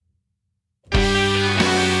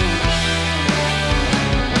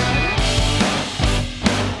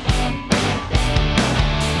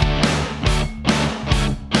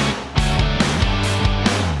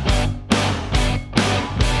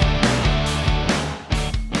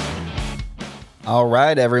All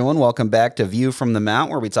right, everyone. Welcome back to View from the Mount,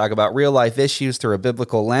 where we talk about real life issues through a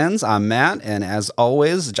biblical lens. I'm Matt, and as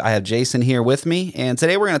always, I have Jason here with me. And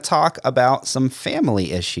today we're going to talk about some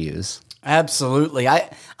family issues. Absolutely. I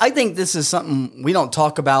think this is something we don't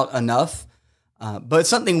talk about enough, but it's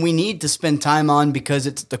something we need to spend time on because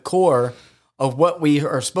it's the core of what we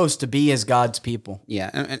are supposed to be as God's people.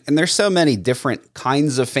 Yeah, and there's so many different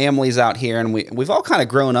kinds of families out here, and we've all kind of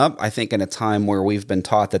grown up, I think, in a time where we've been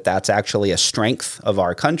taught that that's actually a strength of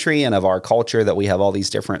our country and of our culture, that we have all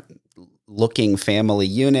these different looking family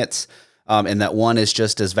units, and that one is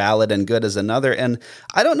just as valid and good as another. And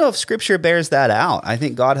I don't know if Scripture bears that out. I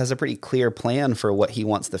think God has a pretty clear plan for what he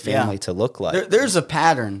wants the family to look like. There's a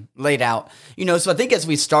pattern laid out. So I think as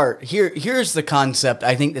we start, here's the concept.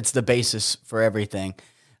 I think that's the basis for everything.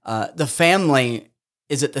 The family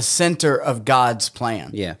is at the center of God's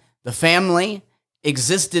plan. Yeah. The family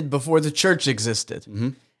existed before the church existed.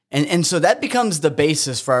 Mm-hmm. And so that becomes the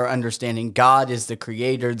basis for our understanding. God is the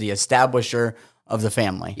creator, the establisher of the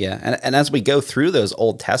family. Yeah, and as we go through those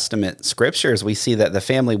Old Testament scriptures, we see that the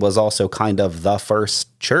family was also kind of the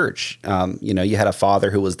first church. You had a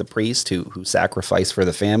father who was the priest who sacrificed for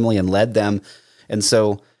the family and led them. And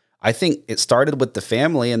so I think it started with the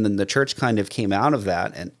family, and then the church kind of came out of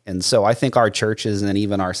that. And so I think our churches and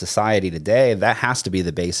even our society today, that has to be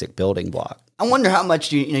the basic building block. I wonder how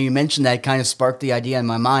much you mentioned that kind of sparked the idea in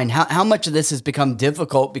my mind. How much of this has become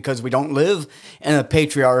difficult because we don't live in a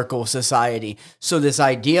patriarchal society. So this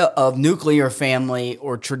idea of nuclear family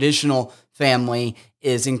or traditional family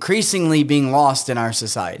is increasingly being lost in our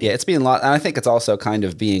society. Yeah, it's being lost. And I think it's also kind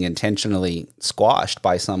of being intentionally squashed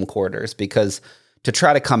by some quarters, because to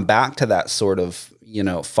try to come back to that sort of,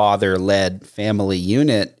 father-led family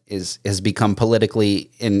unit has become politically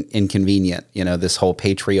inconvenient. This whole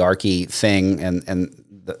patriarchy thing and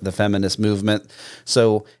the feminist movement.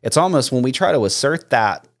 So it's almost, when we try to assert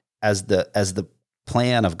that as the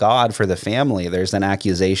plan of God for the family, there's an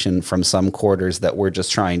accusation from some quarters that we're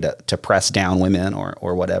just trying to press down women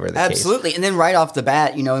or whatever the case. Absolutely. And then right off the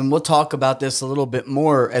bat, and we'll talk about this a little bit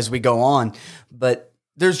more as we go on, but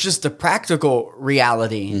there's just a practical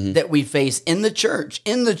reality that we face in the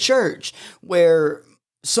church, where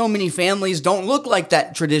so many families don't look like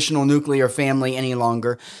that traditional nuclear family any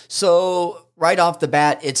longer. So right off the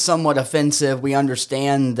bat, it's somewhat offensive. We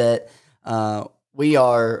understand that we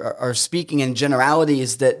are speaking in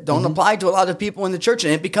generalities that don't apply to a lot of people in the church,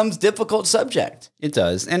 and it becomes a difficult subject. It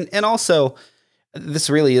does. And also, this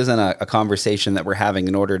really isn't a conversation that we're having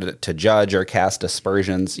in order to judge or cast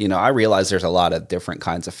aspersions. I realize there's a lot of different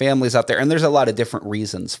kinds of families out there, and there's a lot of different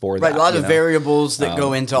reasons for that. Right, a lot of variables that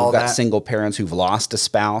go into all that. We've got single parents who've lost a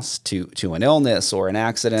spouse to an illness or an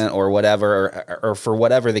accident or whatever, or for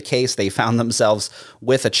whatever the case, they found themselves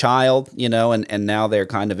with a child, and now they're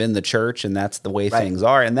kind of in the church, and that's the way things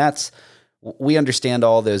are. And we understand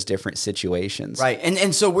all those different situations. Right,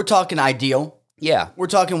 and so we're talking ideal. Yeah. We're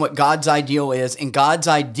talking what God's ideal is, and God's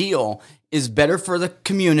ideal is better for the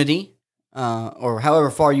community, or however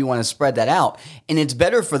far you want to spread that out, and it's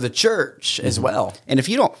better for the church as well. And if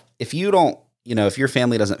your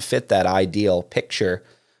family doesn't fit that ideal picture,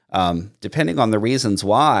 depending on the reasons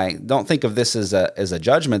why, don't think of this as a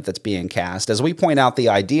judgment that's being cast. As we point out the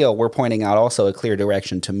ideal, we're pointing out also a clear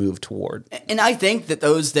direction to move toward. And I think that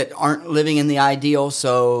those that aren't living in the ideal,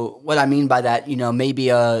 so what I mean by that, maybe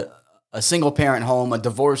a single parent home, a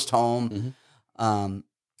divorced home,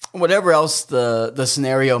 whatever else the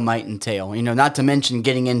scenario might entail, not to mention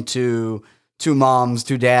getting into two moms,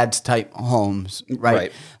 two dads type homes,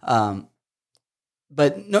 right?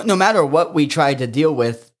 But no matter what we try to deal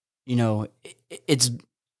with, it's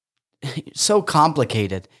so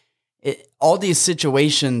complicated. All these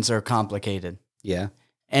situations are complicated. Yeah.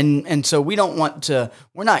 And so we're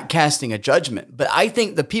not casting a judgment, but I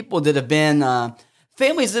think the people that have been,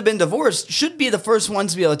 families that have been divorced should be the first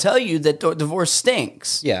ones to be able to tell you that divorce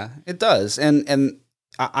stinks. Yeah, it does. And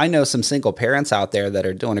I know some single parents out there that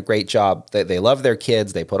are doing a great job. They love their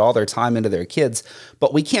kids. They put all their time into their kids.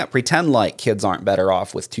 But we can't pretend like kids aren't better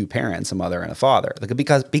off with two parents, a mother and a father,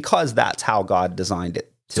 because that's how God designed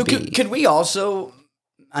it to be. So could we also,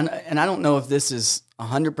 and I don't know if this is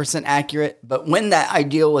 100% accurate, but when that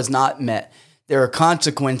ideal is not met, there are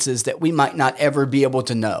consequences that we might not ever be able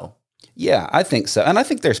to know. Yeah, I think so. And I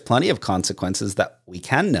think there's plenty of consequences that we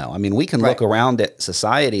can know. I mean, we can look around at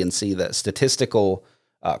society and see the statistical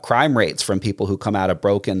crime rates from people who come out of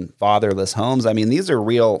broken, fatherless homes. I mean, these are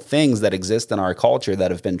real things that exist in our culture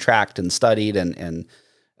that have been tracked and studied and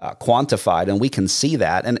quantified, and we can see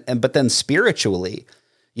that. But then spiritually,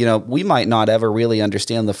 we might not ever really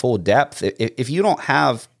understand the full depth. If you don't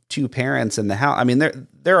have two parents in the house. I mean,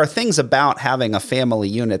 there are things about having a family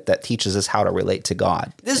unit that teaches us how to relate to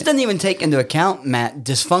God. This doesn't even take into account, Matt,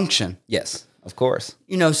 dysfunction. Yes, of course.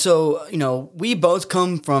 So we both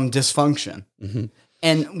come from dysfunction. Mm-hmm.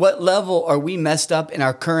 And what level are we messed up in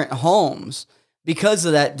our current homes because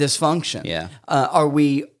of that dysfunction? Yeah. Are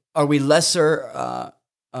we lesser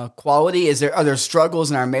quality? Are there struggles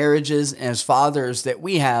in our marriages and as fathers that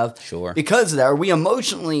we have Sure. because of that? Are we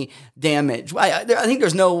emotionally damaged? I think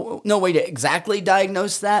there's no way to exactly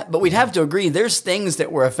diagnose that, but we'd have to agree there's things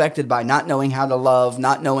that we're affected by not knowing how to love,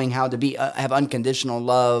 not knowing how to be have unconditional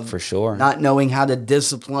love, For sure. not knowing how to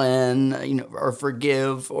discipline, or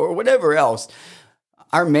forgive or whatever else.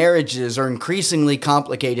 Our marriages are increasingly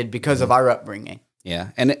complicated because of our upbringing. Yeah,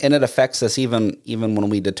 and it affects us even when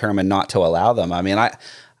we determine not to allow them. I mean,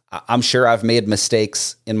 I'm sure I've made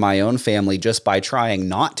mistakes in my own family just by trying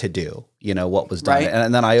not to do, what was done, Right.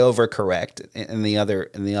 and then I overcorrect in the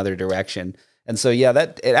other direction. And so, yeah,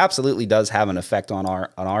 that it absolutely does have an effect on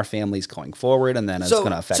our families going forward, and then it's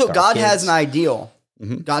going to affect. So our God kids. has an ideal.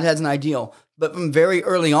 Mm-hmm. God has an ideal, but from very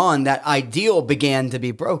early on, that ideal began to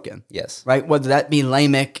be broken. Yes, Right, whether that be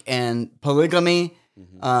Lamech and polygamy,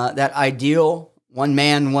 that ideal, one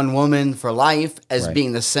man, one woman for life as Right.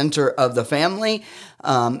 being the center of the family,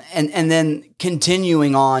 and then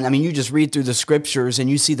continuing on. I mean, you just read through the scriptures and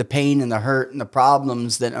you see the pain and the hurt and the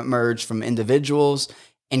problems that emerge from individuals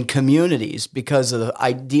and communities because of the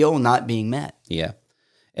ideal not being met. yeah,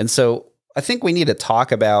 and so I think we need to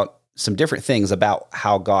talk about some different things about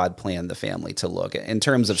how God planned the family to look in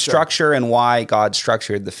terms of structure and why God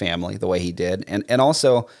structured the family the way He did, and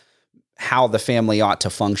also how the family ought to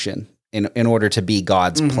function in order to be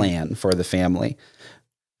God's plan for the family.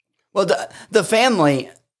 Well, the family,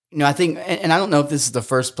 I think, and I don't know if this is the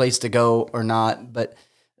first place to go or not, but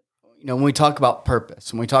when we talk about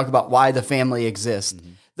purpose, when we talk about why the family exists,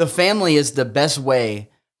 the family is the best way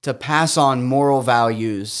to pass on moral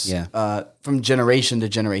values from generation to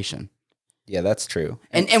generation. Yeah, that's true.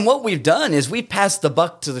 And what we've done is we've passed the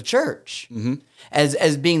buck to the church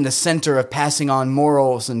as being the center of passing on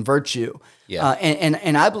morals and virtue. Yeah.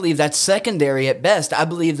 And I believe that's secondary at best. I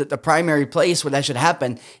believe that the primary place where that should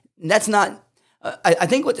happen, that's not, I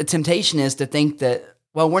think what the temptation is to think that,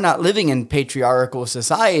 well, we're not living in patriarchal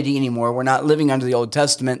society anymore. We're not living under the Old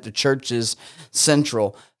Testament. The church is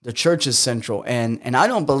central. The church is central. And I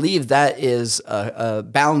don't believe that is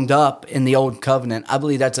bound up in the Old Covenant. I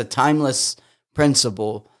believe that's a timeless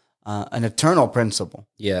principle, an eternal principle.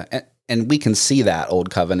 Yeah, and we can see that Old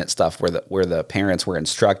Covenant stuff where the parents were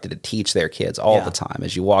instructed to teach their kids all the time.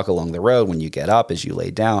 As you walk along the road, when you get up, as you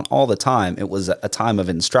lay down, all the time. It was a time of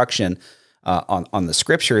instruction on the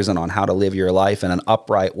scriptures and on how to live your life in an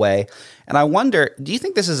upright way. And I wonder, do you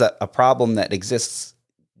think this is a problem that exists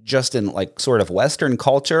just in like sort of Western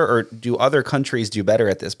culture, or do other countries do better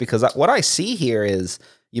at this? Because what I see here is,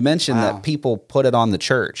 you mentioned that people put it on the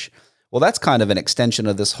church. Well, that's kind of an extension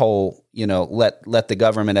of this whole, let the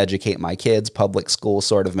government educate my kids, public school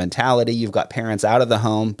sort of mentality. You've got parents out of the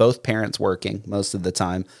home, both parents working most of the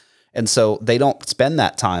time. And so they don't spend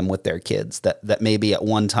that time with their kids that maybe at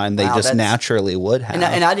one time they just naturally would have.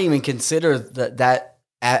 And I didn't even consider that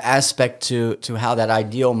aspect to how that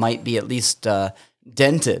ideal might be at least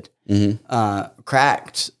dented,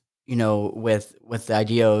 cracked, with the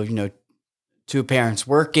idea of, two parents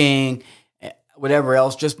working, whatever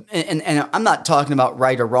else, and I'm not talking about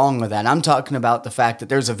right or wrong with that. I'm talking about the fact that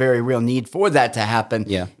there's a very real need for that to happen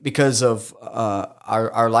because of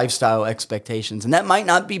our lifestyle expectations. And that might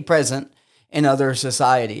not be present in other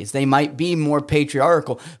societies. They might be more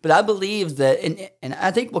patriarchal, but I believe that, and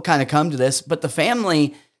I think we'll kind of come to this, but the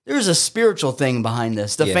family, there's a spiritual thing behind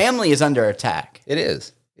this. The family is under attack. It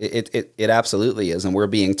is. It absolutely is. And we're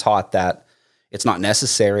being taught that it's not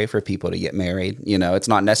necessary for people to get married. It's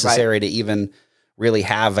not necessary to even really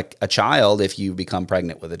have a child if you become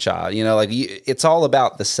pregnant with a child. It's all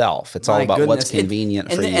about the self. It's all about what's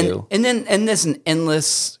convenient for you. And this an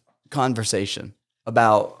endless conversation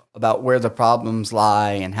about where the problems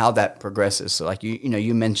lie and how that progresses. So like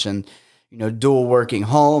you mentioned, dual working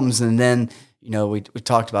homes, and then we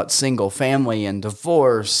talked about single family and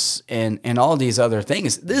divorce and all these other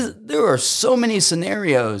things. There are so many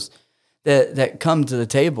scenarios that come to the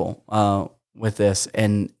table with this,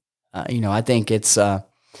 and I think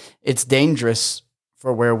it's dangerous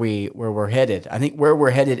for where we're headed. I think where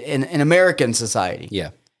we're headed in American society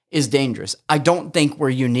is dangerous. I don't think we're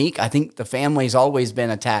unique. I think the family's always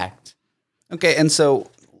been attacked. Okay, and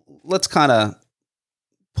so let's kind of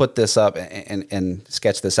put this up and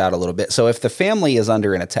sketch this out a little bit. So if the family is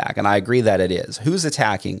under an attack, and I agree that it is, who's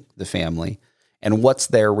attacking the family, and what's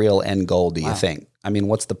their real end goal, do you think? I mean,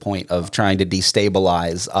 what's the point of trying to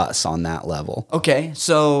destabilize us on that level? Okay,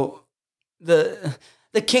 so the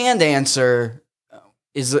canned answer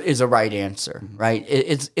is a right answer, right?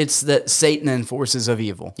 It's that Satan and forces of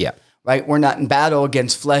evil. Yeah. Right? We're not in battle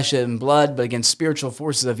against flesh and blood, but against spiritual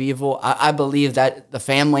forces of evil. I believe that the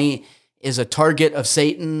family is a target of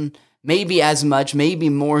Satan, maybe as much, maybe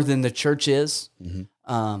more than the church is.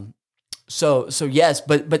 So yes,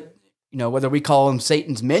 but whether we call them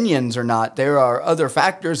Satan's minions or not, there are other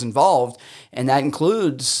factors involved, and that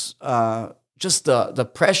includes just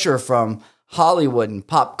the pressure from Hollywood and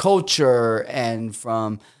pop culture, and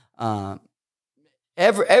from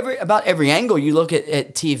every angle you look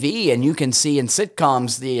at TV, and you can see in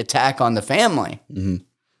sitcoms the attack on the family. Mm-hmm.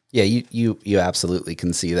 Yeah, you absolutely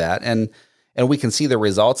can see that, and we can see the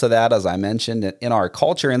results of that, as I mentioned, in our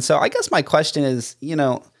culture. And so, I guess my question is,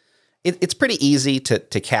 it's pretty easy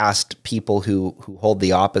to cast people who hold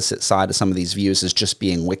the opposite side of some of these views as just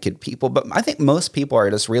being wicked people. But I think most people are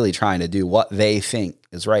just really trying to do what they think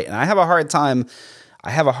is right. And I have a hard time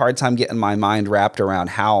getting my mind wrapped around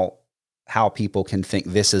how people can think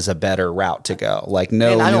this is a better route to go. Like,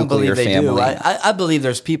 no I don't nuclear believe they family. do. I believe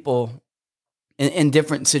there's people in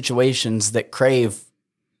different situations that crave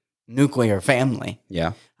nuclear family.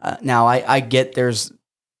 Yeah. Now I get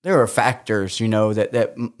there are factors,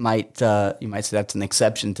 that might you might say that's an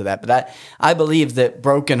exception to that, but I believe that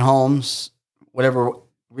broken homes, whatever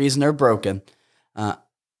reason they're broken,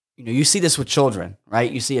 you see this with children,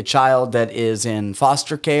 right? You see a child that is in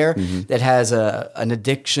foster care, that has an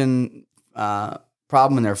addiction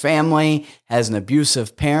problem in their family, has an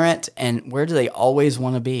abusive parent, and where do they always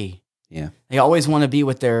want to be? Yeah, they always want to be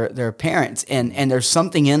with their parents, and there's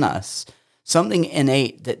something in us, something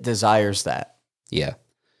innate that desires that. Yeah.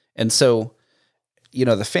 And so,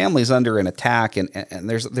 the family's under an attack, and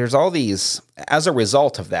there's all these as a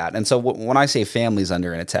result of that. And so when I say family's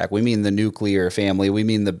under an attack, we mean the nuclear family. We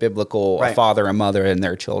mean the biblical father and mother and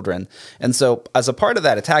their children. And so as a part of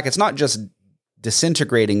that attack, it's not just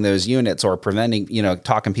disintegrating those units or preventing,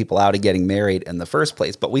 talking people out of getting married in the first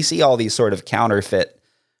place, but we see all these sort of counterfeit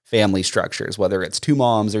family structures, whether it's two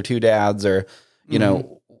moms or two dads or,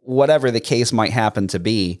 whatever the case might happen to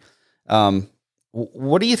be.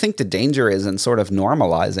 What do you think the danger is in sort of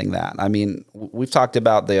normalizing that? I mean, we've talked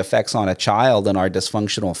about the effects on a child in our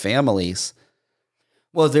dysfunctional families.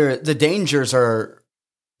 Well, the dangers are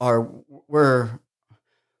we're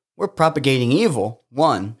propagating evil,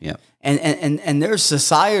 one. Yeah. And there's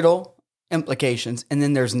societal implications, and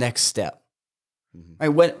then there's next step.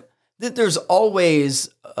 Right? There's always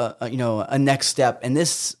a next step, and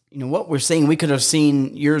this, what we're seeing, we could have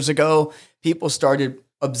seen years ago. People started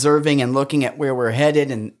observing and looking at where we're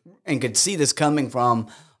headed, and could see this coming from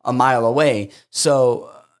a mile away.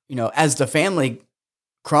 So, as the family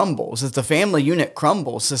crumbles, as the family unit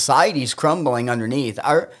crumbles, society's crumbling underneath.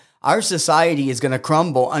 Our society is going to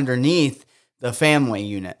crumble underneath the family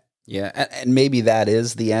unit. Yeah, and maybe that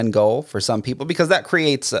is the end goal for some people, because that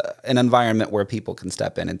creates an environment where people can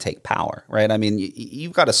step in and take power, right? I mean,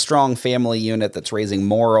 you've got a strong family unit that's raising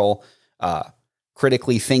moral,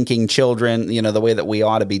 critically thinking children, the way that we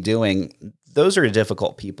ought to be doing. Those are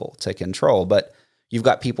difficult people to control, but you've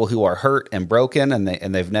got people who are hurt and broken,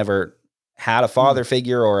 and they've never had a father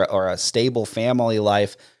figure or a stable family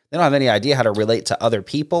life. They don't have any idea how to relate to other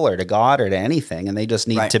people or to God or to anything, and they just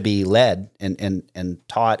need to be led and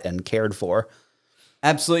taught and cared for.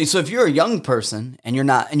 Absolutely. So if you're a young person and you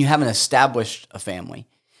haven't established a family,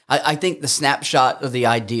 I think the snapshot of the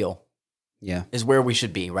ideal is where we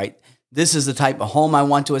should be, right? This is the type of home I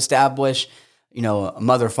want to establish, a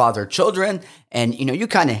mother, father, children. And, you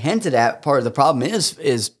kind of hinted at part of the problem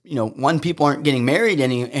is, one, people aren't getting married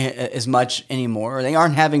as much anymore, or they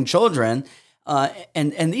aren't having children.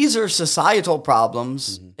 And these are societal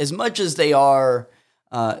problems as much as they are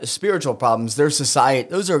spiritual problems.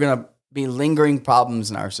 Those are going to be lingering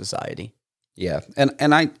problems in our society. Yeah.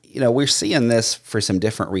 And I, we're seeing this for some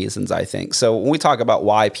different reasons, I think. So when we talk about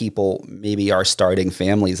why people maybe are starting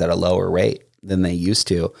families at a lower rate than they used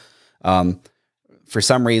to, for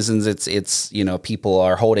some reasons it's people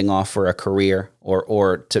are holding off for a career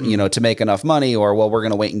or to to make enough money, or we're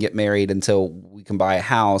going to wait and get married until we can buy a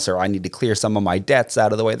house, or I need to clear some of my debts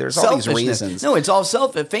out of the way. There's all these reasons. No, it's all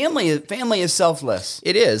selfish. Family is selfless.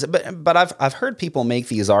 It is, but I've heard people make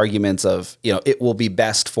these arguments of it will be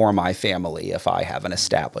best for my family if I have an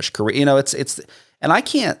established career. And I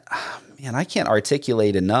can't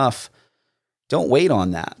articulate enough. Don't wait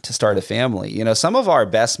on that to start a family. Some of our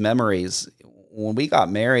best memories when we got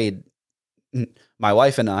married, my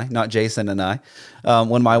wife and I, not Jason and I,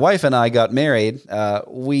 when my wife and I got married,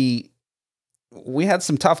 we we had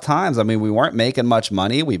some tough times. I mean, we weren't making much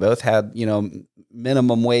money. We both had,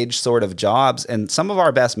 minimum wage sort of jobs. And some of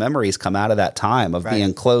our best memories come out of that time of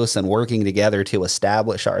being close and working together to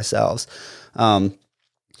establish ourselves. And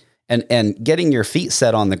getting your feet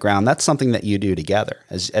set on the ground, that's something that you do together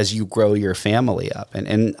as you grow your family up.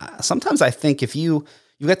 And sometimes I think if you've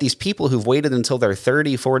got these people who've waited until they're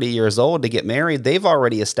 30, 40 years old to get married, they've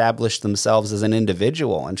already established themselves as an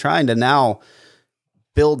individual, and trying to now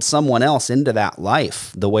build someone else into that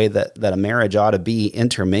life the way that a marriage ought to be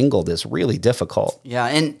intermingled is really difficult. Yeah.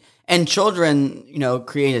 And children,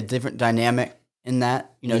 create a different dynamic in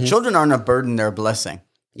that, children aren't a burden, they're a blessing.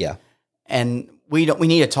 Yeah. And we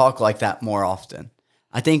need to talk like that more often.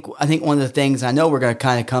 I think one of the things, I know we're going to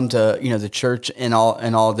kind of come to, the church and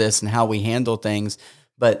all this and how we handle things,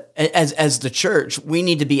 but as the church, we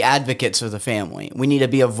need to be advocates for the family. We need to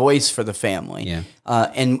be a voice for the family. Yeah.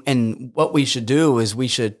 And what we should do is we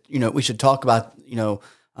should talk about,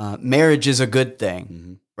 marriage is a good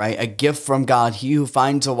thing, right? A gift from God. He who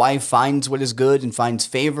finds a wife finds what is good and finds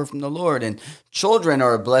favor from the Lord, and children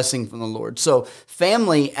are a blessing from the Lord. So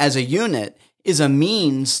family as a unit is a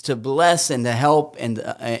means to bless and to help and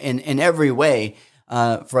in every way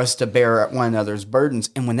for us to bear one another's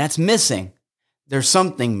burdens. And when that's missing, there's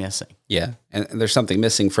something missing. Yeah. And there's something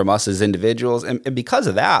missing from us as individuals. And because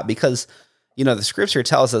of that, because, the scripture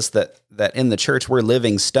tells us that in the church, we're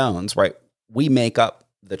living stones, right? We make up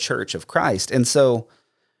the church of Christ. And so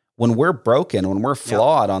when we're broken, when we're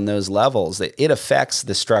flawed on those levels, it affects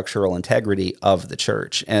the structural integrity of the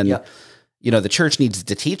church. And, the church needs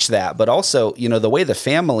to teach that, but also, the way the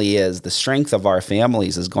family is, the strength of our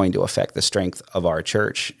families is going to affect the strength of our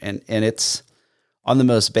church. And it's on the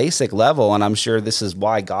most basic level, and I'm sure this is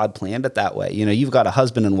why God planned it that way. You've got a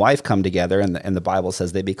husband and wife come together, and the Bible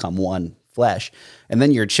says they become one flesh. And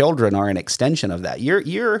then your children are an extension of that.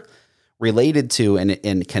 You're related to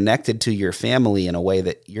and connected to your family in a way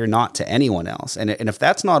that you're not to anyone else. And if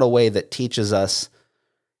that's not a way that teaches us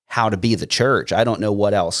how to be the church, I don't know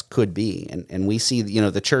what else could be. And we see,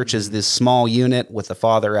 the church is this small unit with the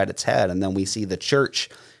Father at its head. And then we see the church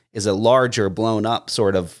is a larger, blown up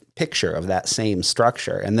sort of picture of that same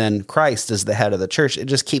structure. And then Christ is the head of the church. It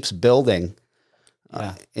just keeps building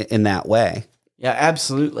in that way. Yeah,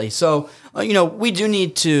 absolutely. So, we do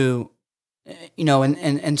need to,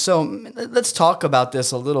 and so let's talk about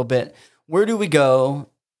this a little bit. Where do we go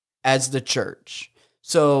as the church?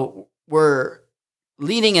 So we're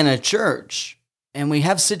leading in a church, and we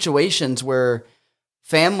have situations where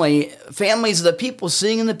families, the people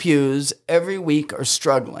sitting in the pews every week are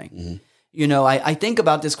struggling. I think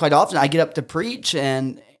about this quite often. I get up to preach,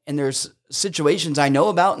 and there's situations I know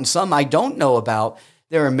about and some I don't know about.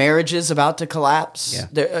 There are marriages about to collapse.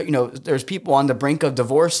 Yeah. There's people on the brink of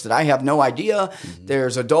divorce that I have no idea.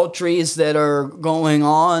 There's adulteries that are going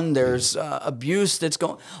on. There's abuse that's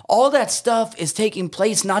going. All that stuff is taking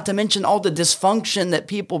place, not to mention all the dysfunction that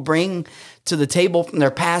people bring to the table from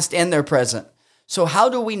their past and their present. So how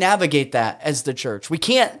do we navigate that as the church? We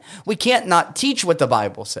can't not teach what the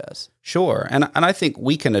Bible says. Sure. And I think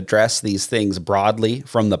we can address these things broadly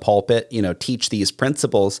from the pulpit, teach these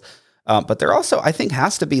principles. But there also, I think,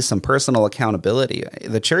 has to be some personal accountability.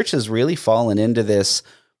 The church has really fallen into this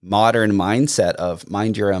modern mindset of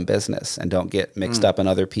mind your own business and don't get mixed up in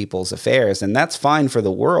other people's affairs. And that's fine for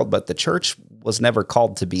the world, but the church was never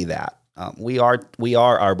called to be that. We are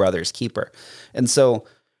our brother's keeper. And so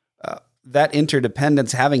that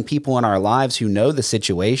interdependence, having people in our lives who know the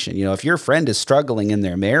situation, if your friend is struggling in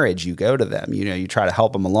their marriage, you go to them, you try to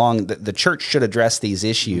help them along. The church should address these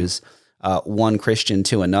issues, one Christian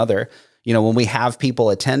to another. When we have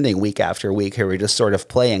people attending week after week who are just sort of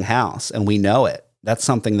playing house and we know it, that's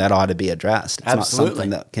something that ought to be addressed. It's Absolutely. Not something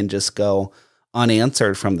that can just go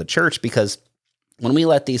unanswered from the church, because when we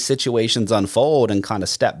let these situations unfold and kind of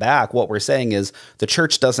step back, what we're saying is the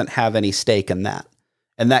church doesn't have any stake in that.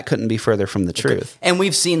 And that couldn't be further from the truth. And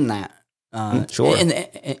we've seen that. Sure.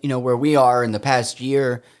 And where we are in the past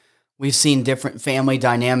year, we've seen different family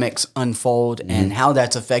dynamics unfold and how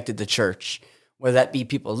that's affected the church. Whether that be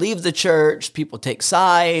people leave the church, people take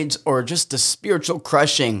sides, or just the spiritual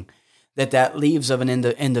crushing that leaves of an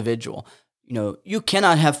individual. You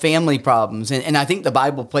cannot have family problems. And I think the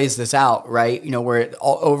Bible plays this out, right? Where it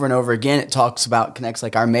over and over again, it talks about, connects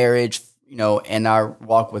like our marriage, and our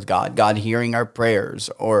walk with God hearing our prayers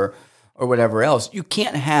or whatever else. You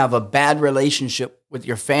can't have a bad relationship with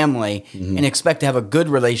your family and expect to have a good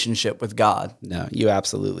relationship with God. No, you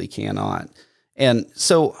absolutely cannot. And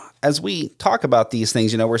so as we talk about these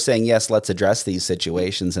things, we're saying, yes, let's address these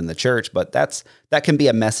situations in the church, but that can be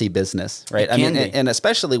a messy business, right? It can be. And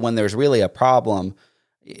especially when there's really a problem,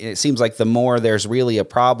 it seems like the more there's really a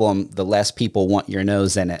problem, the less people want your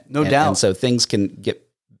nose in it. No doubt. And so things can get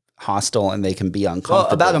hostile and they can be uncomfortable. Well,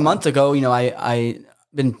 about a month ago, I'd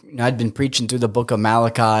been preaching through the book of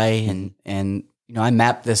Malachi, and I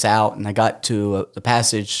mapped this out, and I got to the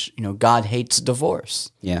passage, God hates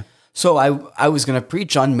divorce. Yeah. So I was going to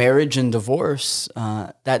preach on marriage and divorce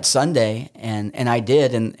that Sunday, and I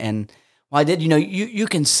did, and well, I did. You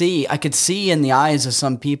can see, I could see in the eyes of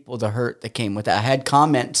some people the hurt that came with that. I had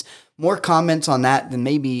more comments on that than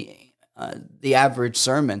maybe the average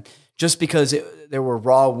sermon, just because there were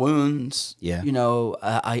raw wounds. Yeah.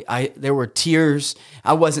 There were tears.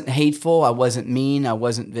 I wasn't hateful. I wasn't mean. I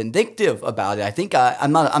wasn't vindictive about it. I think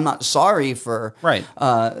I'm not sorry for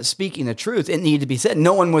speaking the truth. It needed to be said.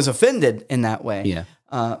 No one was offended in that way. Yeah.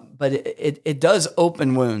 But it does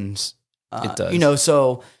open wounds. It does.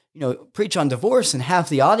 So preach on divorce, and half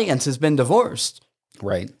the audience has been divorced.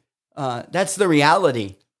 Right. That's the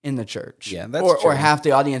reality in the church. Yeah, that's or true. half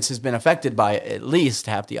the audience has been affected by it. At least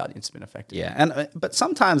half the audience has been affected. Yeah, but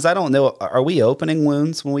sometimes I don't know. Are we opening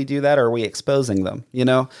wounds when we do that, or are we exposing them?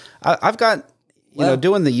 I've got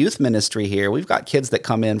doing the youth ministry here. We've got kids that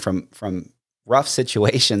come in from rough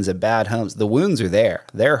situations and bad homes. The wounds are there.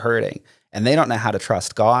 They're hurting, and they don't know how to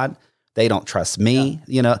trust God. They don't trust me.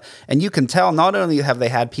 And you can tell. Not only have they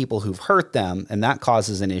had people who've hurt them, and that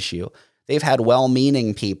causes an issue. They've had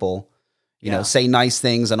well-meaning people, say nice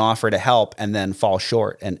things and offer to help, and then fall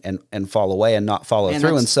short and fall away and not follow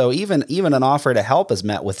through. And so even an offer to help is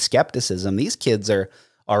met with skepticism. These kids are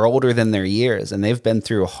older than their years, and they've been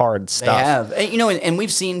through hard stuff. They have, and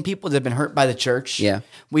we've seen people that have been hurt by the church. Yeah,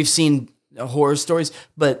 we've seen horror stories,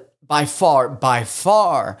 but by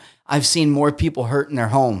far, I've seen more people hurt in their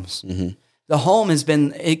homes. Mm-hmm. The home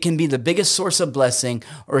it can be the biggest source of blessing,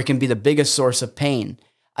 or it can be the biggest source of pain.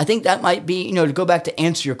 I think that might be, to go back to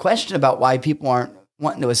answer your question about why people aren't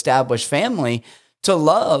wanting to establish family. To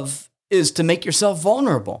love is to make yourself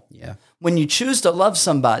vulnerable. Yeah. When you choose to love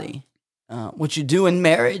somebody, what you do in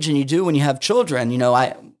marriage and you do when you have children,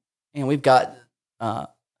 we've got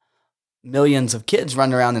millions of kids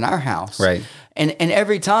running around in our house. Right. And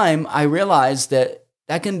every time I realize that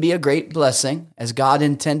can be a great blessing, as God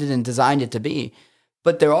intended and designed it to be.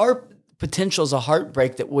 But there are potentials of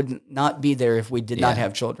heartbreak that would not be there if we did not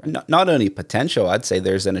have children. Not only potential, I'd say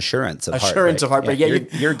there's an assurance of heartbreak. Yeah,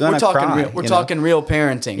 you're going to cry. We're talking real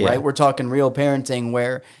parenting, right? We're talking real parenting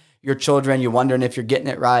where your children, you're wondering if you're getting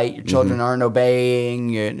it right. Your children aren't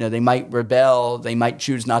obeying. They might rebel. They might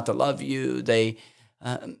choose not to love you.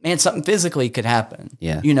 Something physically could happen.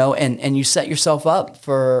 Yeah. And you set yourself up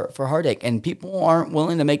for heartache, and people aren't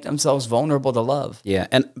willing to make themselves vulnerable to love. Yeah.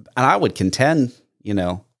 And I would contend,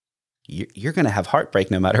 you're going to have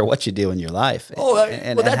heartbreak no matter what you do in your life.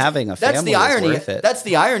 And having a family is worth it. That's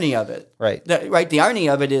the irony of it. Right. The irony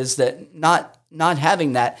of it is that not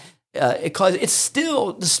having that, it's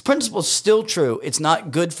still, this principle is still true. It's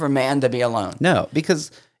not good for man to be alone. No,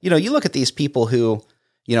 because, you look at these people who,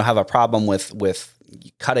 have a problem with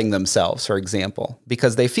cutting themselves, for example,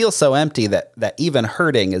 because they feel so empty that even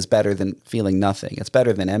hurting is better than feeling nothing. It's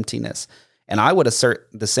better than emptiness. And I would assert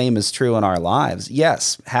the same is true in our lives.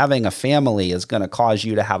 Yes, having a family is going to cause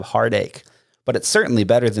you to have heartache, but it's certainly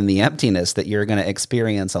better than the emptiness that you're going to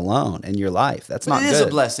experience alone in your life. That's not good. It is a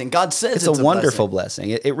blessing. God says it's a wonderful blessing.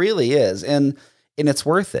 It really is. And it's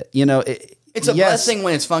worth it. It's a blessing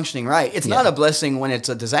when it's functioning right. It's not a blessing when it's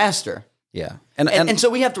a disaster. Yeah. And so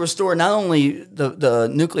we have to restore not only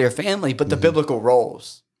the nuclear family, but the biblical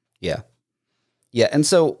roles. Yeah. Yeah. And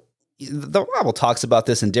so the Bible talks about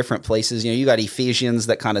this in different places. You got Ephesians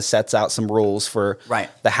that kind of sets out some rules for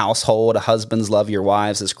the household. Husbands, love your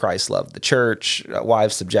wives as Christ loved the church.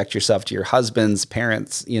 Wives, subject yourself to your husbands.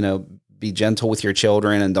 Parents, be gentle with your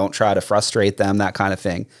children and don't try to frustrate them, that kind of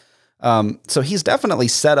thing. So he's definitely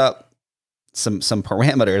set up some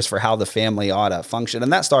parameters for how the family ought to function.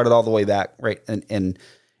 And that started all the way back in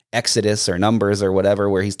Exodus or Numbers or whatever,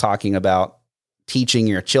 where he's talking about teaching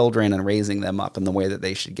your children and raising them up in the way that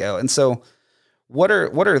they should go. And so what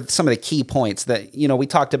are some of the key points that, we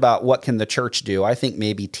talked about what can the church do? I think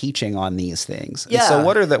maybe teaching on these things. Yeah. And so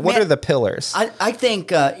what are the pillars? I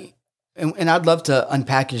think, and I'd love to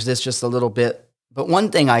unpackage this just a little bit, but one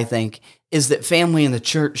thing I think is that family and the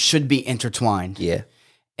church should be intertwined. Yeah.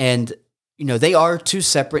 And, they are two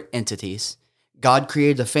separate entities. God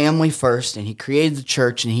created the family first, and he created the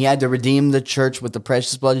church, and he had to redeem the church with the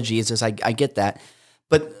precious blood of Jesus. I get that.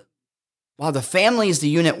 But while the family is the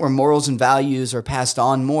unit where morals and values are passed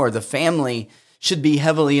on more, the family should be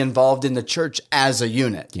heavily involved in the church as a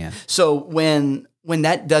unit. Yeah. So when when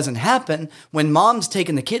that doesn't happen, when mom's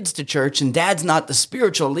taking the kids to church and dad's not the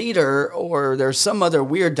spiritual leader, or there's some other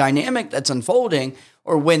weird dynamic that's unfolding,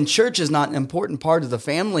 or when church is not an important part of the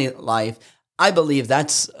family life, I believe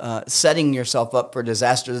that's setting yourself up for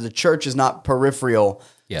disaster. The church is not peripheral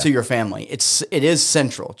to your family. It is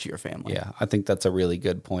central to your family. Yeah, I think that's a really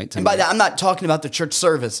good point. And by that, I'm not talking about the church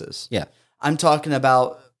services. Yeah. I'm talking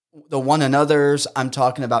about the one another's. I'm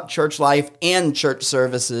talking about church life and church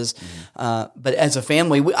services. But as a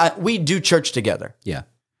family, we do church together. Yeah.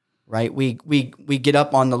 Right? We get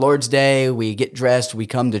up on the Lord's Day, we get dressed, we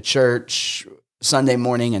come to church Sunday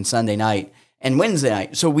morning and Sunday night and Wednesday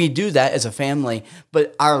night. So we do that as a family,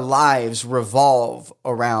 but our lives revolve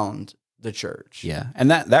around the church. Yeah.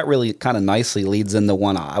 And that really kind of nicely leads into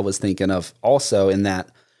one I was thinking of also, in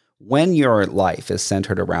that when your life is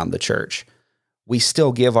centered around the church, we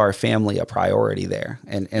still give our family a priority there.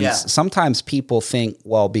 And sometimes people think,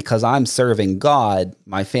 well, because I'm serving God,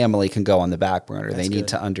 my family can go on the back burner. They need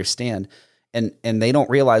to understand. And they don't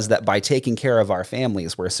realize that by taking care of our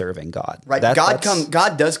families, we're serving God. Right.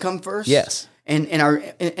 God does come first. Yes.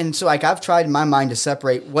 And so like I've tried in my mind to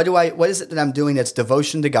separate what is it that I'm doing that's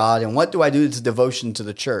devotion to God, and what do I do that's devotion to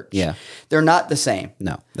the church? Yeah. They're not the same.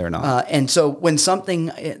 No, they're not. And so when something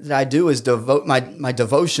that I do is devote my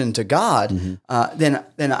devotion to God, then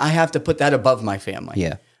I have to put that above my family.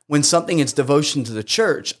 Yeah. When something is devotion to the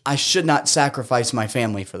church, I should not sacrifice my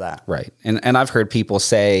family for that. Right. And I've heard people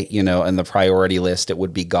say, in the priority list, it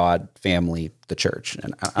would be God, family, the church.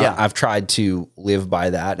 And I've tried to live by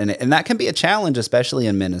that. And that can be a challenge, especially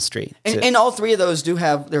in ministry. And all three of those do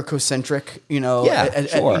have their concentric, sure.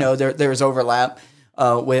 There's overlap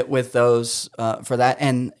with those for that.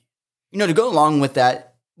 And, to go along with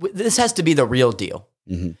that, this has to be the real deal.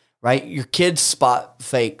 Mm-hmm. Right? Your kids spot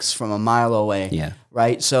fakes from a mile away. Yeah.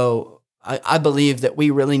 Right? So I believe that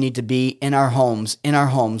we really need to be in our homes,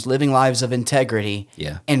 living lives of integrity.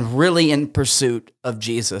 Yeah. And really in pursuit of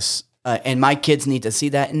Jesus. And my kids need to see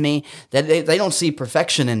that in me. That they don't see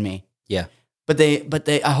perfection in me. Yeah. But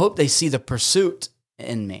I hope they see the pursuit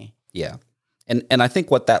in me. Yeah. And I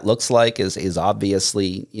think what that looks like is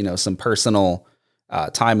obviously, some personal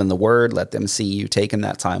time in the Word. Let them see you taking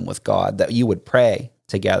that time with God, that you would pray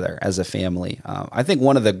together as a family. I think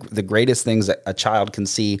one of the greatest things that a child can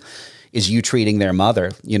see is you treating their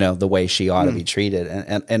mother, the way she ought to be treated.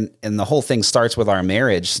 And the whole thing starts with our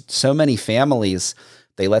marriage. So many families,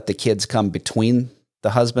 they let the kids come between the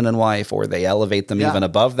husband and wife, or they elevate them even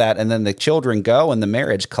above that. And then the children go and the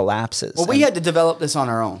marriage collapses. Well, we had to develop this on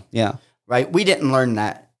our own. Yeah. Right? We didn't learn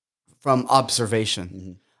that from observation.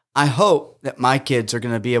 Mm-hmm. I hope that my kids are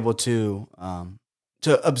going to be able to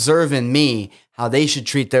observe in me how they should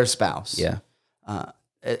treat their spouse. Yeah.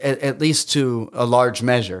 At least to a large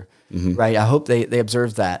measure. Mm-hmm. Right. I hope they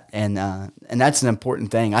observe that. And that's an important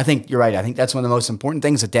thing. I think you're right. I think that's one of the most important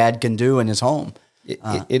things a dad can do in his home.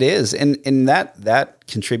 It is. And that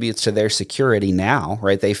contributes to their security now,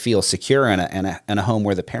 right? They feel secure in a home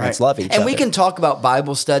where the parents love each other. And we can talk about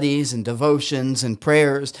Bible studies and devotions and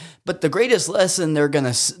prayers, but the greatest lesson they're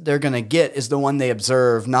gonna get is the one they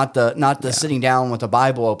observe, not the sitting down with the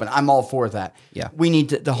Bible open. I'm all for that. Yeah.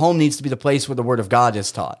 The home needs to be the place where the Word of God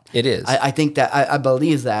is taught. It is. I think that I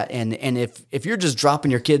believe that. And if you're just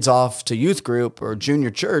dropping your kids off to youth group or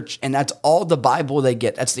junior church and that's all the Bible they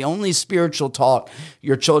get, that's the only spiritual talk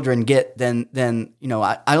your children get, then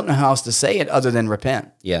I don't know how else to say it other than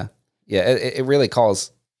repent. Yeah. Yeah. It really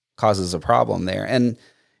causes a problem there. And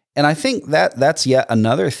I think that's yet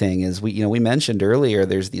another thing is we mentioned earlier,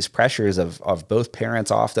 there's these pressures of both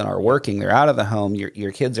parents often are working, they're out of the home.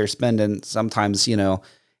 Your kids are spending sometimes,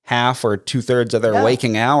 half or 2/3 of their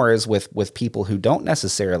waking hours with people who don't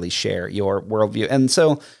necessarily share your worldview. And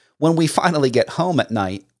so when we finally get home at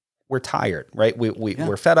night, we're tired, right?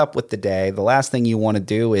 We're fed up with the day. The last thing you want to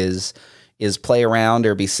do is play around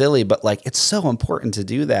or be silly, but it's so important to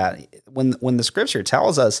do that. When the scripture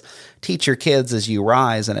tells us, teach your kids as you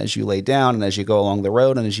rise and as you lay down and as you go along the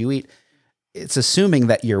road and as you eat, it's assuming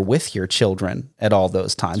that you're with your children at all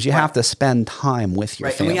those times. You have to spend time with your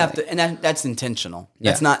family. And that's intentional.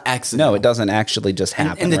 That's not accidental. No, it doesn't actually just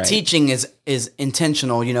happen. And the teaching is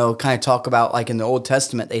intentional, kind of talk about like in the Old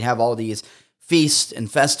Testament, they have all these feasts and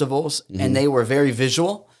festivals, and they were very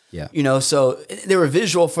visual. Yeah. So they were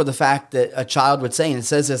visual for the fact that a child would say, and it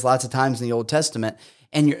says this lots of times in the Old Testament,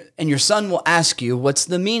 and your son will ask you, what's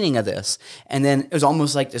the meaning of this? And then it was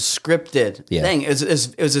almost like this scripted thing. It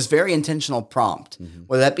was this very intentional prompt,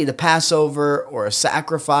 whether that be the Passover or a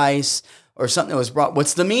sacrifice or something that was brought.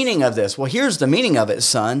 What's the meaning of this? Well, here's the meaning of it,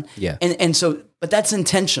 son. Yeah. And so, but that's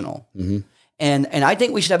intentional. Mm-hmm. And I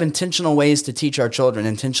think we should have intentional ways to teach our children,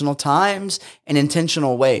 intentional times and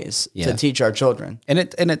intentional ways to teach our children. And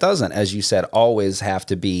it doesn't, as you said, always have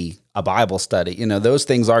to be a Bible study. You know, those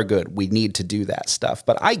things are good. We need to do that stuff.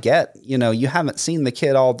 But I get, you know, you haven't seen the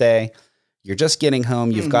kid all day. You're just getting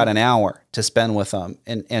home. You've got an hour to spend with them,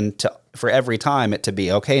 and for every time it to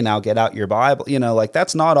be, okay, now get out your Bible. You know, like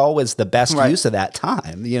that's not always the best use of that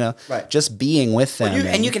time, you know, just being with them. Well,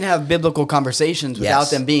 and you can have biblical conversations without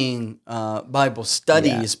them being Bible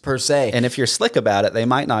studies per se. And if you're slick about it, they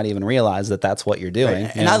might not even realize that that's what you're doing.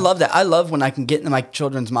 Right. And I love that. I love when I can get into my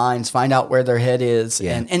children's minds, find out where their head is.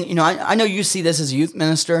 And you know, I know you see this as a youth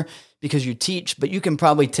minister because you teach, but you can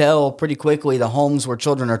probably tell pretty quickly the homes where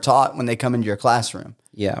children are taught when they come into your classroom.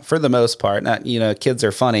 Yeah, for the most part. Not, you know, kids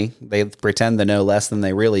are funny. They pretend to know less than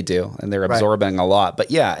they really do, and they're absorbing a lot. But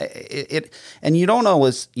yeah, it and you don't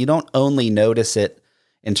only notice it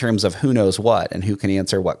in terms of who knows what and who can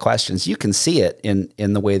answer what questions. You can see it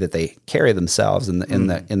in the way that they carry themselves, in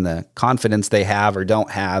the confidence they have or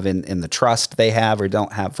don't have, in the trust they have or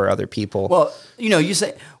don't have for other people. Well, you know, you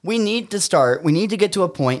say we need to get to a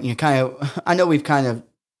point. You kind of, I know we've kind of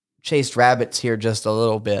chased rabbits here just a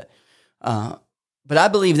little bit, but I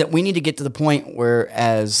believe that we need to get to the point where,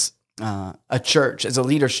 as a church, as a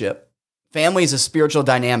leadership, family is a spiritual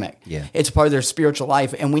dynamic. Yeah. It's part of their spiritual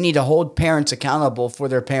life, and we need to hold parents accountable for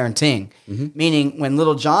their parenting. Meaning, when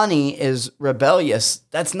little Johnny is rebellious,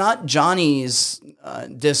 that's not Johnny's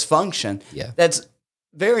dysfunction. Yeah. That's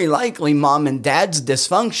very likely mom and dad's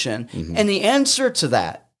dysfunction. And the answer to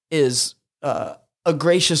that is a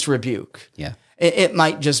gracious rebuke. Yeah. It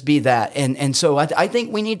might just be that. And so I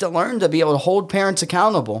think we need to learn to be able to hold parents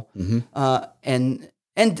accountable and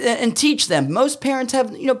teach them. Most parents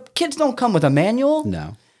have, you know, kids don't come with a manual.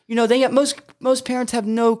 No. You know, most parents have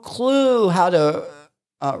no clue how to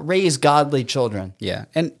raise godly children. Yeah.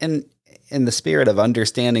 And in the spirit of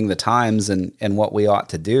understanding the times and what we ought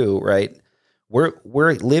to do, right?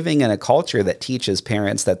 We're living in a culture that teaches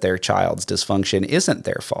parents that their child's dysfunction isn't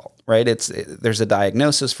their fault, right? There's a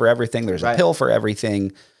diagnosis for everything. There's a pill for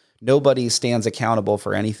everything. Nobody stands accountable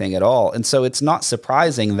for anything at all. And so it's not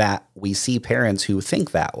surprising that we see parents who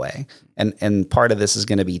think that way. And part of this is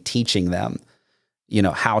going to be teaching them, you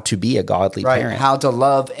know, how to be a godly parent. How to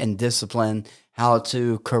love and discipline, how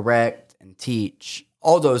to correct and teach,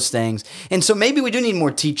 all those things. And so maybe we do need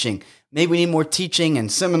more teaching. Maybe we need more teaching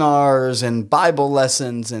and seminars and Bible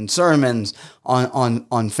lessons and sermons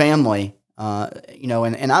on family. You know,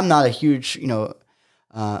 and I'm not a huge, you know,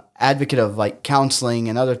 advocate of like counseling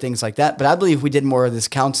and other things like that. But I believe if we did more of this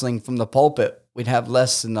counseling from the pulpit, we'd have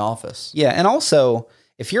less in the office. Yeah. And also,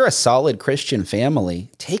 if you're a solid Christian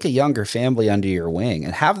family, take a younger family under your wing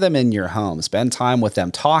and have them in your home. Spend time with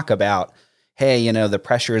them. Talk about, hey, you know, the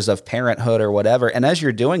pressures of parenthood or whatever. And as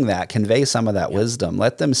you're doing that, convey some of that wisdom.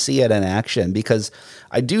 Let them see it in action, because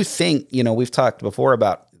I do think, you know, we've talked before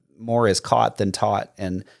about more is caught than taught.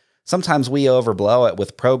 And sometimes we overblow it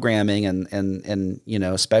with programming and you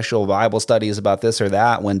know, special Bible studies about this or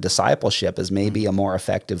that, when discipleship is maybe a more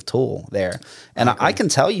effective tool there. And I can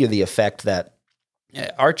tell you the effect that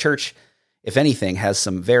our church, if anything, has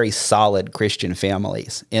some very solid Christian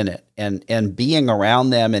families in it, and being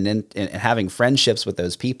around them and having friendships with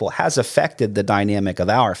those people has affected the dynamic of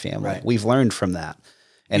our family. Right. We've learned from that.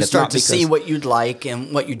 And you it's start not to see what you'd like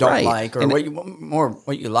and what you don't like, or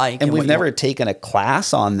what you like. And we've never taken a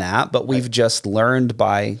class on that, but we've just learned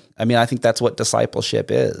by, I mean, I think that's what discipleship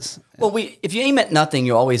is. Well, if you aim at nothing,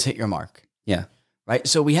 you always hit your mark. Yeah. Right.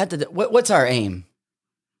 So we had to, what's our aim?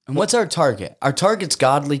 And what's our target? Our target's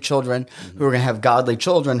godly children who are going to have godly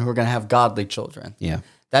children who are going to have godly children. Yeah.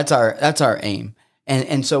 That's our aim.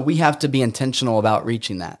 And so we have to be intentional about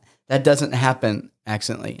reaching that. That doesn't happen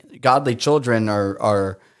accidentally. Godly children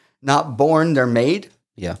are not born, they're made.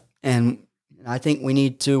 Yeah. And I think we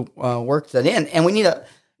need to work that in. And we need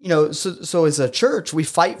so as a church, we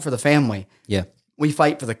fight for the family. Yeah. We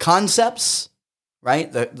fight for the concepts,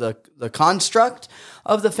 right? The construct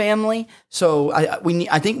of the family. So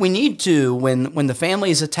I think we need to, when the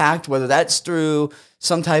family is attacked, whether that's through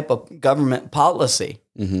some type of government policy,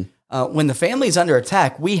 when the family is under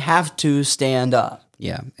attack, we have to stand up.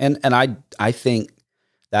 Yeah. And I think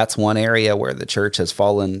that's one area where the church has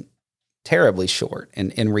fallen terribly short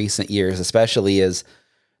in recent years, especially is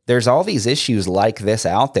there's all these issues like this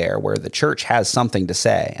out there where the church has something to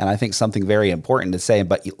say, and I think something very important to say,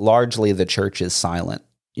 but largely the church is silent,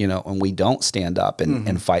 you know, and we don't stand up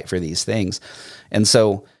and fight for these things. And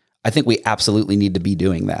so I think we absolutely need to be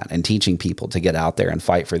doing that and teaching people to get out there and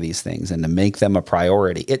fight for these things and to make them a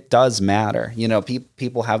priority. It does matter. You know,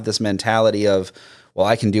 people have this mentality of, well,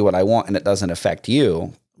 I can do what I want and it doesn't affect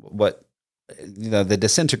you. But the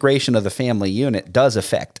disintegration of the family unit does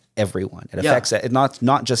affect everyone. It affects it,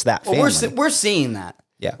 not just that family. Well, we're seeing that.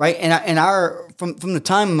 Yeah. Right. And our from the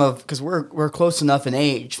time of, because we're close enough in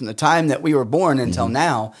age, from the time that we were born until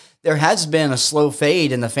now, there has been a slow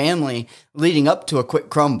fade in the family leading up to a quick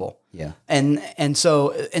crumble. Yeah. And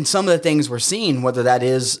so some of the things we're seeing, whether that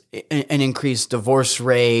is an increased divorce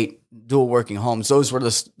rate, dual working homes, those were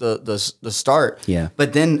the start. Yeah.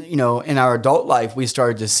 But then, in our adult life, we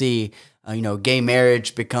started to see, gay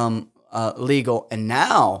marriage become legal. And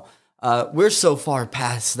now, we're so far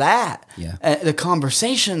past that. Yeah. The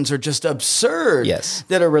conversations are just absurd. Yes.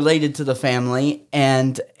 That are related to the family,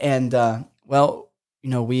 and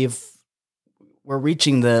we're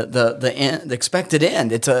reaching the end, the expected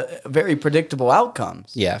end. It's a very predictable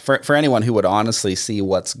outcomes. Yeah. For anyone who would honestly see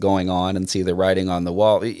what's going on and see the writing on the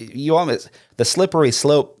wall, the slippery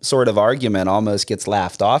slope sort of argument almost gets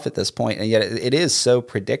laughed off at this point, and yet it is so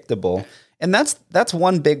predictable. And that's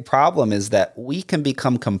one big problem, is that we can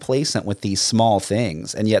become complacent with these small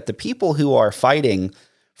things. And yet the people who are fighting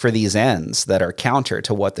for these ends that are counter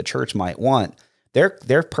to what the church might want,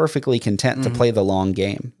 they're perfectly content to play the long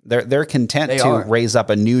game. They're content to raise up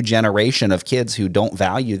a new generation of kids who don't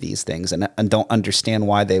value these things and don't understand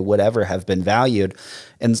why they would ever have been valued.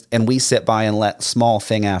 And we sit by and let small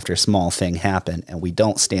thing after small thing happen, and we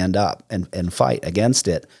don't stand up and fight against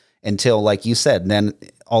it until, like you said, then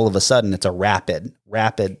all of a sudden it's a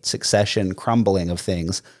rapid succession crumbling of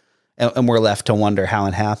things, and we're left to wonder how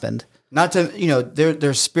it happened. Not to,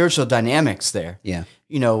 there's spiritual dynamics there. Yeah.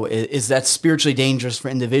 Is that spiritually dangerous for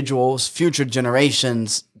individuals, future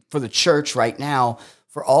generations, for the church right now,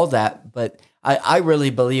 for all that? But I really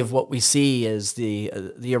believe what we see is the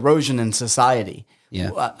erosion in society.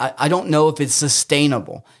 Yeah. I don't know if it's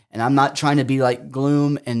sustainable, and I'm not trying to be like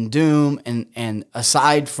gloom and doom, and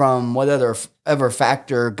aside from whatever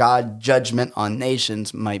factor God judgment on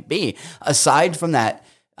nations might be, aside from that,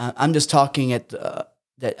 I'm just talking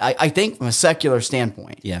that I think from a secular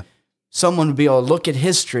standpoint. Yeah. Someone would be able to look at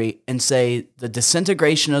history and say the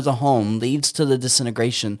disintegration of the home leads to the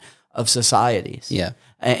disintegration of societies. Yeah.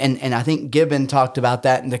 And I think Gibbon talked about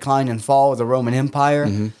that in Decline and Fall of the Roman Empire,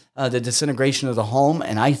 the disintegration of the home.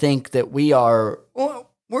 And I think that we're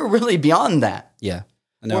really beyond that. Yeah.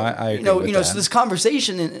 No, I agree with that. So this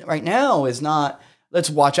conversation right now is not, let's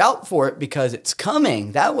watch out for it because it's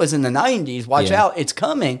coming. That was in the 90s. Watch out, it's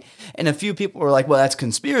coming. And a few people were like, well, that's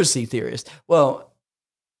conspiracy theorists. Well,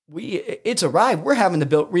 it's arrived. We're having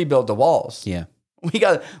to rebuild the walls. Yeah. We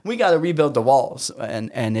got to rebuild the walls,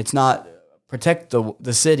 and it's not protect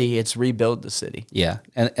the city, it's rebuild the city. Yeah.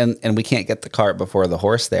 And we can't get the cart before the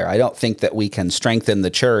horse there. I don't think that we can strengthen the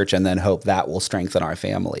church and then hope that will strengthen our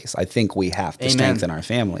families. I think we have to strengthen our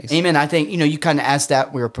families. Amen. I think, you kind of asked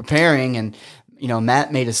that, we were preparing, and,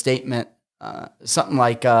 Matt made a statement, something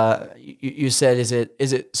like, you said, is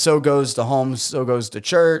it so goes the home, so goes the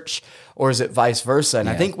church, or is it vice versa? And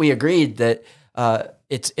I think we agreed that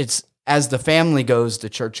it's as the family goes, the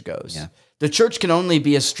church goes. Yeah. The church can only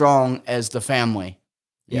be as strong as the family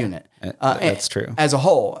unit. That's true. As a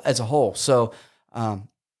whole. So,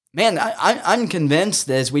 man, I'm convinced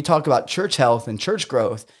that as we talk about church health and church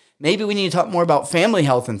growth, maybe we need to talk more about family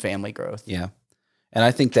health and family growth. Yeah. And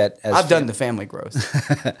I think that I've done the family growth.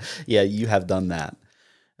 Yeah, you have done that.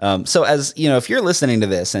 So as if you're listening to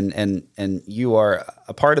this and you are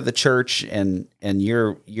a part of the church and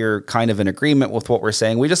you're kind of in agreement with what we're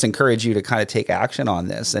saying, we just encourage you to kind of take action on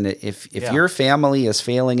this. And if your family is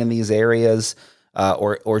failing in these areas,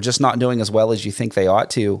 or just not doing as well as you think they ought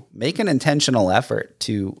to, make an intentional effort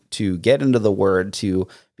to get into the Word, to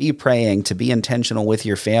be praying, to be intentional with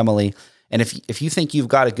your family. And if you think you've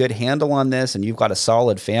got a good handle on this and you've got a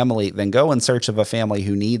solid family, then go in search of a family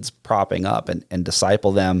who needs propping up and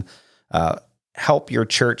disciple them. Help your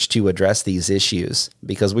church to address these issues,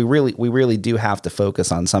 because we really do have to focus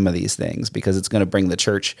on some of these things, because it's going to bring the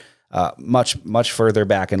church much further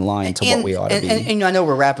back in line to what we ought to be. And I know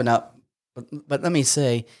we're wrapping up, but let me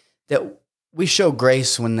say that we show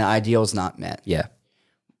grace when the ideal is not met. Yeah.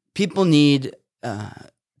 People need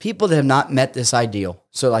people that have not met this ideal.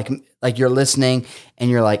 So like you're listening and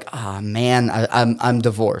you're like, man, I'm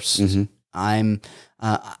divorced. Mm-hmm.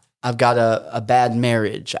 I've got a bad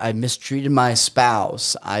marriage. I mistreated my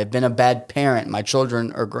spouse. I've been a bad parent. My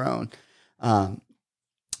children are grown.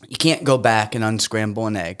 You can't go back and unscramble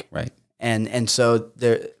an egg. Right. And so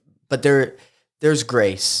there's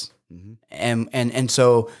grace. Mm-hmm. And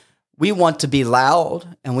so we want to be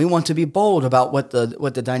loud and we want to be bold about what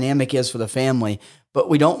the dynamic is for the family, but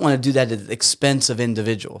we don't want to do that at the expense of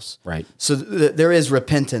individuals. Right. So there is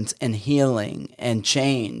repentance and healing and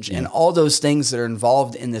change and all those things that are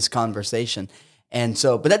involved in this conversation. And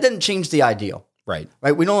so, but that doesn't change the ideal. Right.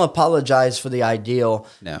 Right. We don't apologize for the ideal.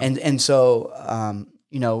 No. And so,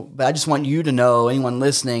 but I just want you to know, anyone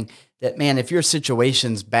listening, that, man, if your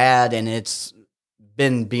situation's bad and it's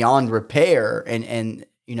been beyond repair and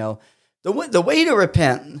the way to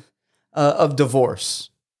repent of divorce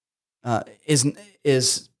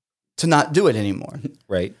is to not do it anymore.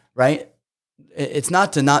 Right. Right. It's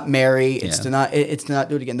not to not marry. It's to not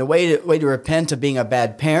do it again. The way to repent of being a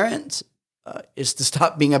bad parent is to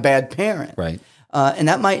stop being a bad parent. Right. And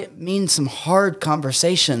that might mean some hard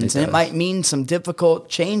conversations, and it might mean some difficult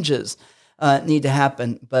changes need to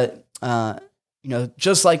happen. But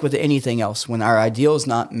just like with anything else, when our ideal is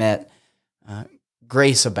not met,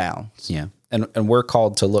 grace abounds. Yeah. And we're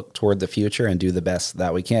called to look toward the future and do the best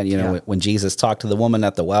that we can. When Jesus talked to the woman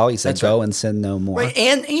at the well, he said, "Go and sin no more." Right.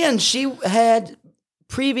 And she had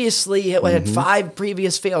previously had 5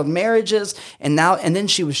 previous failed marriages, and then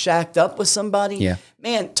she was shacked up with somebody. Yeah.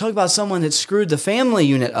 Man, talk about someone that screwed the family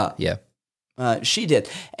unit up. Yeah. She did.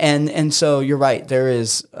 And so you're right. There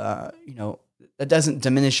is, that doesn't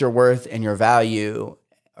diminish your worth and your value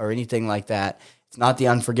or anything like that. It's not the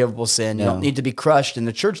unforgivable sin. You don't need to be crushed, and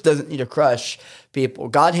the church doesn't need to crush people.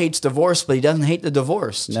 God hates divorce, but he doesn't hate the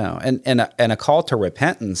divorced. No. And a call to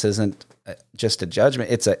repentance isn't just a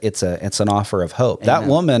judgment. It's an offer of hope. Amen. That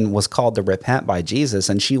woman was called to repent by Jesus,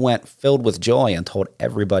 and she went filled with joy and told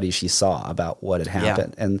everybody she saw about what had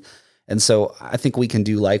happened. Yeah. And so I think we can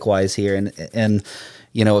do likewise here. And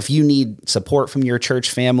if you need support from your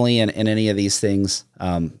church family and any of these things,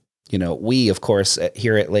 we, of course,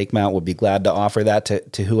 here at Lake Mount would be glad to offer that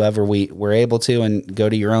to whoever we're able to, and go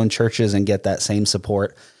to your own churches and get that same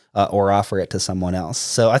support or offer it to someone else.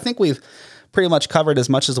 So I think we've pretty much covered as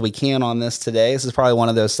much as we can on this today. This is probably one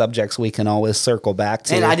of those subjects we can always circle back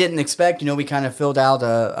to. And I didn't expect, we kind of filled out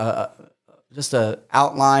just a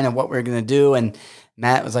outline of what we we're going to do. And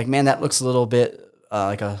Matt was like, man, that looks a little bit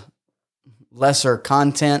like a lesser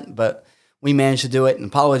content, but we managed to do it, and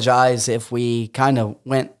apologize if we kind of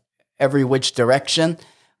went every which direction,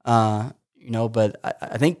 but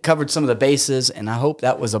I think covered some of the bases, and I hope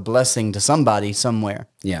that was a blessing to somebody somewhere.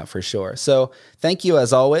 Yeah, for sure. So thank you,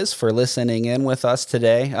 as always, for listening in with us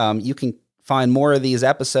today. You can find more of these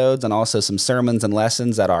episodes and also some sermons and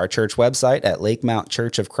lessons at our church website at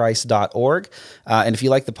lakemountchurchofchrist.org. And if you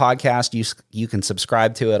like the podcast, you can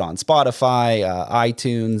subscribe to it on Spotify,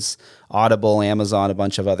 iTunes, Audible, Amazon, a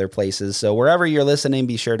bunch of other places. So wherever you're listening,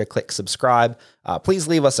 be sure to click subscribe. Please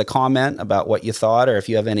leave us a comment about what you thought, or if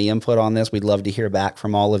you have any input on this. We'd love to hear back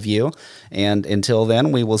from all of you. And until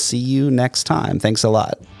then, we will see you next time. Thanks a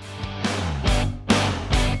lot.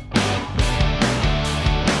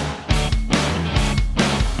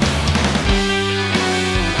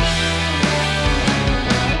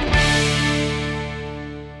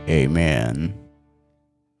 Amen.